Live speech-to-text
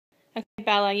Okay,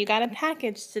 Bella, you got a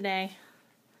package today.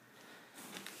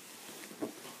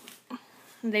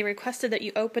 They requested that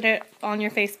you open it on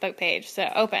your Facebook page,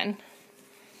 so open.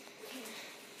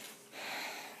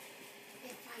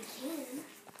 If I can.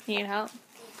 Need help?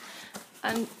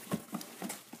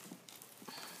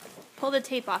 Pull the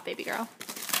tape off, baby girl.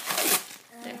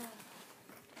 There.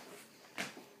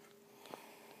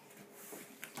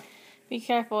 Be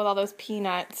careful with all those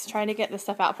peanuts. Try to get the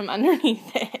stuff out from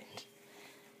underneath it.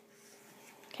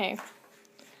 Okay.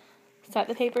 Set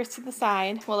the papers to the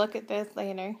side. We'll look at this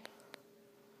later.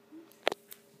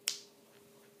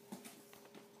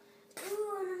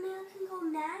 Ooh, an American Girl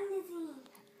magazine.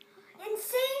 And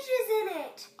Sage is in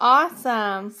it.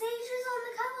 Awesome. Sage is on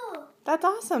the cover. That's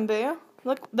awesome, Boo.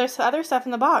 Look, there's other stuff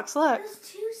in the box. Look. There's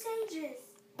 2 Sages.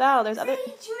 Belle, there's other...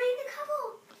 Sage, you're in the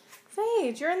cover.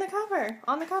 Sage, you're in the cover.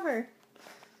 On the cover.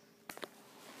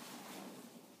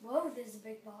 Whoa, there's a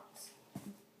big box.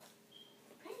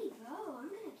 Pretty go. I'm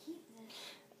going to keep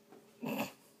this.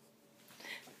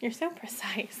 You're so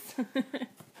precise. I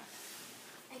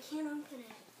can't open it.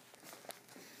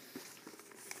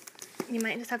 You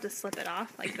might just have to slip it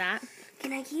off like that.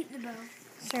 Can I keep the bow?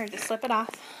 Sure, just slip it off.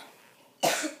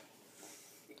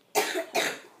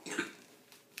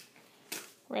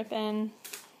 Rip in.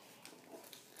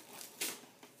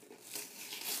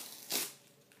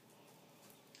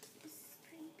 This is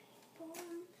pretty paper.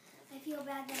 I feel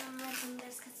bad that I'm ripping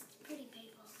this because it's pretty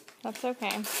paper. That's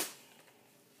okay.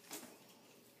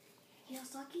 Here,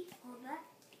 Sucky, hold that.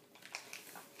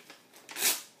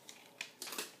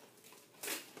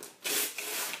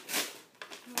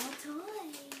 More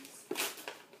toys.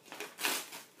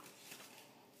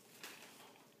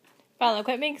 Bella,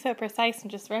 quit being so precise and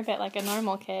just rip it like a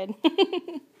normal kid.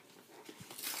 I'm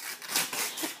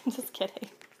just kidding.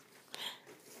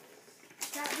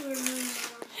 Stop being mean,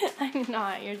 Mama. I'm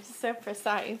not. You're just so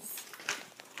precise.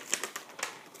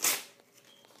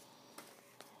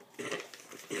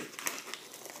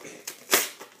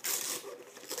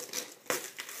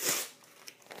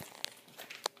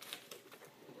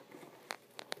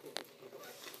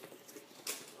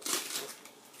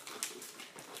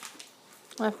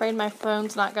 I'm afraid my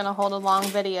phone's not going to hold a long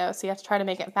video, so you have to try to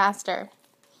make it faster.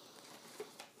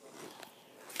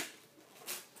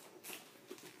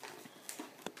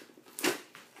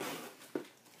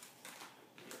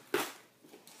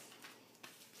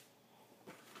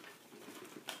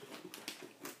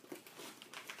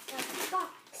 That's a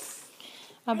box.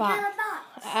 A box. I got a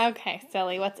box. Okay,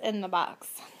 silly. What's in the box?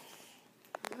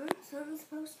 Something's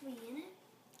supposed to be in it?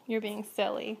 You're being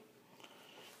silly.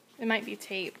 It might be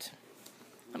taped.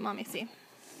 Let Mommy see.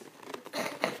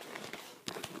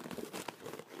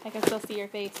 I can still see your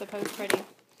face, so pose pretty.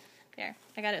 There,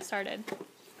 I got it started.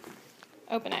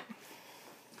 Open it.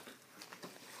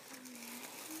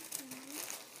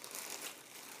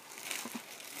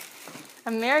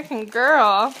 American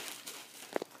Girl.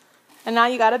 And now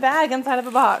you got a bag inside of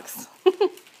a box.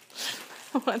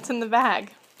 What's in the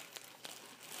bag?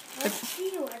 Let's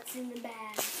see what's in the bag.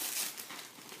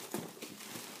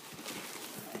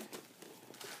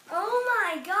 Oh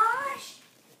my gosh!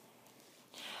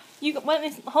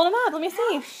 Hold them up. Let me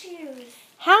see. House shoes.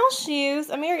 House shoes.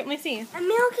 Let me see.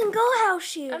 American Girl house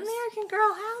shoes. American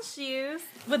Girl house shoes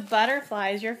with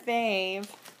butterflies. Your fave.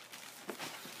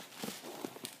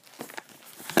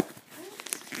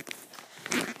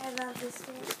 I love this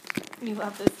day. You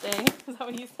love this day. Is that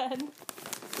what you said?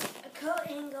 A coat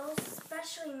hanger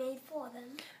specially made for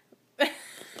them.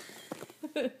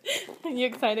 Are you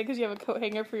excited because you have a coat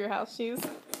hanger for your house shoes?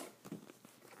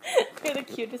 You're the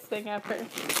cutest thing ever.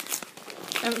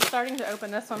 I'm starting to open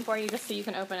this one for you just so you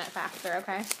can open it faster,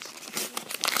 okay?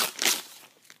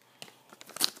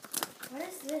 What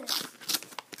is this?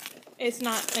 It's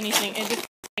not anything. It just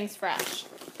things fresh.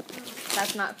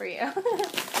 That's not for you. I'm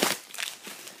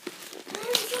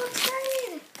so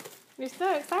excited. You're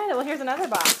so excited. Well, here's another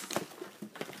box.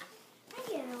 I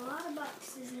get a lot of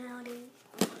boxes nowadays.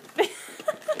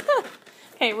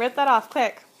 Okay, rip that off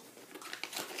quick.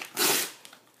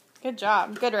 Good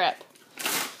job. Good rip.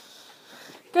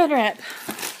 Good rip.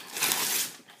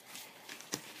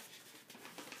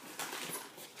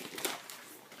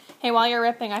 Hey, while you're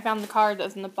ripping, I found the card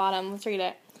that's in the bottom. Let's read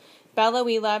it. Bella,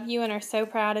 we love you and are so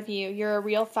proud of you. You're a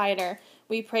real fighter.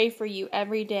 We pray for you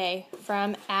every day.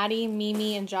 From Addie,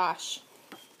 Mimi, and Josh.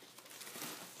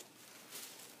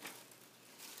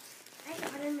 I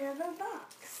got another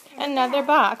box. Another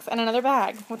box and another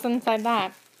bag. What's inside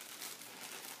that?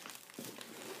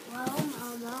 Well,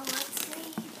 Mama, let's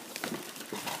see.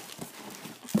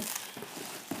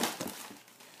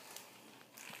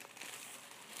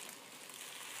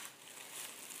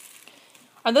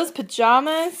 Are those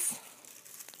pajamas?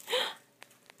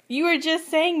 You were just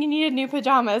saying you needed new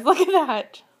pajamas. Look at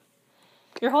that.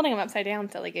 You're holding them upside down,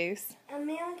 silly goose.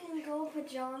 American Girl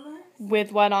pajamas.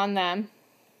 With what on them?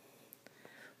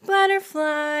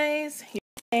 Butterflies. Your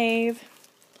fave.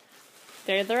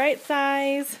 They're the right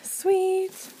size.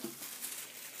 Sweet.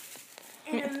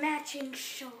 And a matching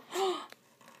short.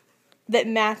 That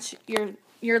match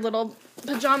your little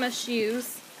pajama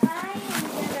shoes. I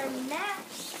am gonna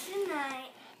match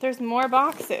tonight. There's more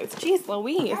boxes. Jeez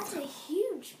Louise. That's a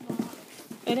huge box.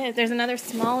 It is. There's another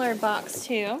smaller box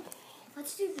too.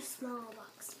 Let's do the small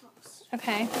box first.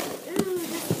 Okay. Ooh,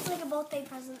 this is like a birthday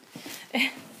present.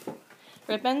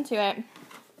 Rip into it.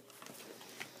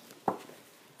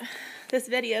 This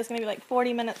video is going to be like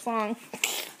 40 minutes long.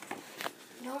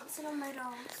 Don't sit on my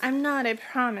dolls. I'm not, I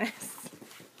promise.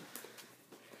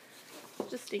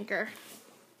 Just stinker.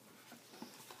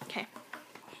 Okay.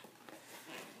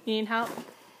 You need help?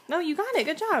 No, you got it.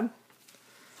 Good job.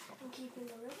 I'm keeping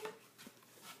the ribbon.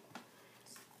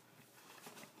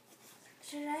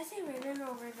 Should I say ribbon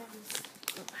or ribbons?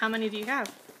 How many do you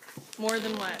have? More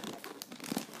than what?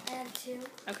 I have 2.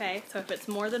 Okay, so if it's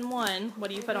more than one, what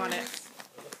do you put on it?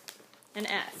 An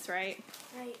S, right?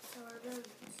 Right, so ribbons.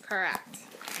 Correct.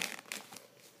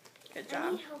 Good I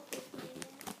job. need help with my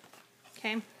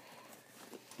Okay.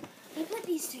 They put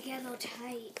these together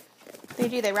tight. They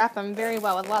do. They wrap them very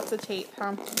well with lots of tape,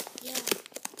 huh? Yeah.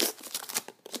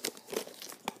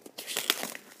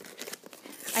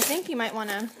 I think you might want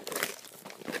to...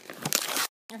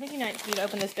 I think you might need to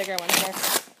open this bigger one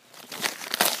first.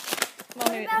 Well,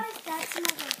 What maybe... about if that's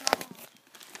another doll?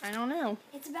 I don't know.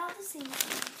 It's about the same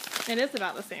size. It is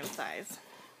about the same size.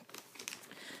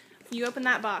 You open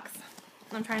that box.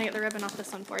 I'm trying to get the ribbon off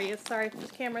this one for you. Sorry, the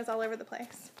camera's all over the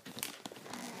place.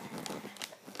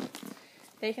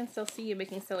 They can still see you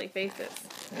making silly faces.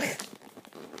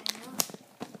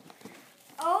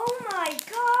 Oh my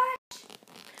gosh!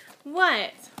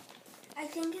 What? I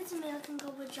think it's American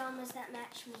Girl pajamas that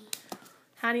match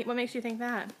me. What makes you think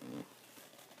that?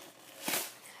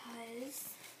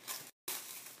 Because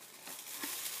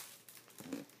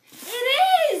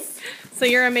it is! So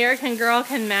your American Girl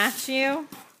can match you?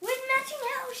 With matching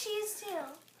house shoes too.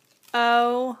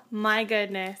 Oh my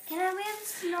goodness. Can I wear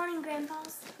this to Nani and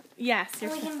Grandpa's? Yes,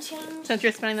 And we can change. since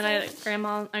you're spending the night at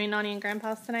Nani and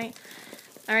Grandpa's tonight.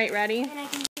 All right, ready? And I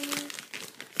can change.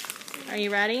 Are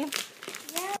you ready?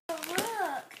 Yeah,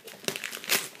 look.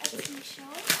 A t-shirt.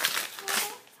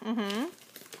 Mm-hmm.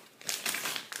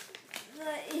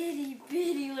 The itty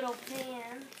bitty little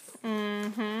pants.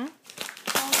 Mm-hmm.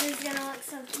 Oh, this is gonna look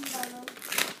so cute on them.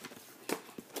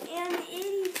 And the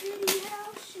itty bitty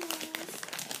house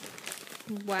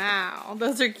shoes. Wow,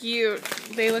 those are cute.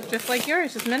 They look just like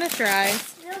yours, just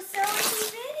miniaturized. They're so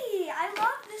itty bitty. I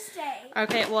love this day.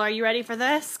 Okay, well, are you ready for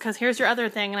this? Because here's your other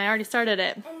thing, and I already started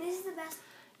it. And this is the best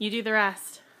You do the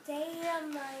rest. day of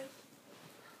my life.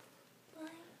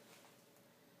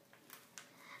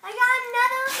 I got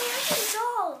another American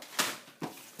doll.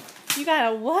 You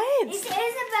got a what? It's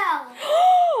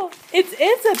Isabelle. It's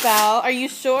Isabelle. Are you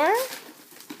sure?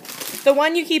 The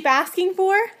one you keep asking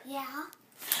for? Yeah.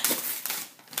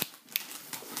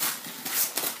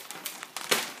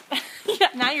 Yeah,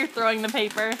 now you're throwing the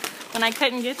paper when I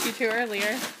couldn't get you to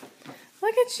earlier.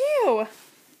 Look at you.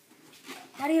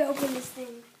 How do you open this thing?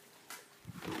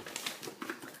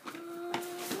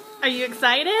 Are you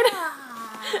excited?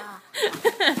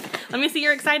 Let me see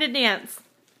your excited dance.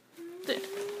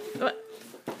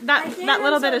 That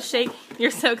little bit of shake.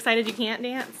 You're so excited you can't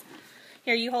dance.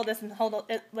 Here, you hold this and hold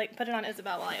it, like put it on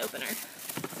Isabelle while I open her.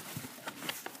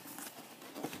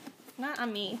 Not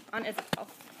on me, on Isabelle.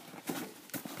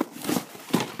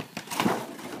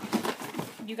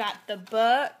 You got the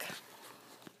book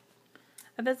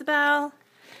of Isabelle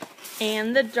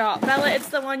and the doll. Bella, it's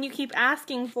the one you keep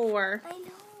asking for. I know.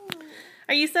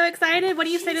 Are you so excited? What do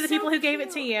you say to the She's people so who gave it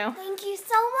to cute. you? Thank you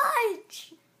so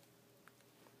much.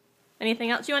 Anything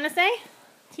else you want to say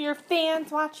to your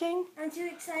fans watching? I'm too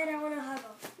excited. I want to hug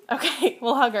her. Okay,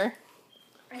 we'll hug her.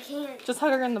 I can't. Just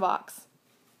hug her in the box.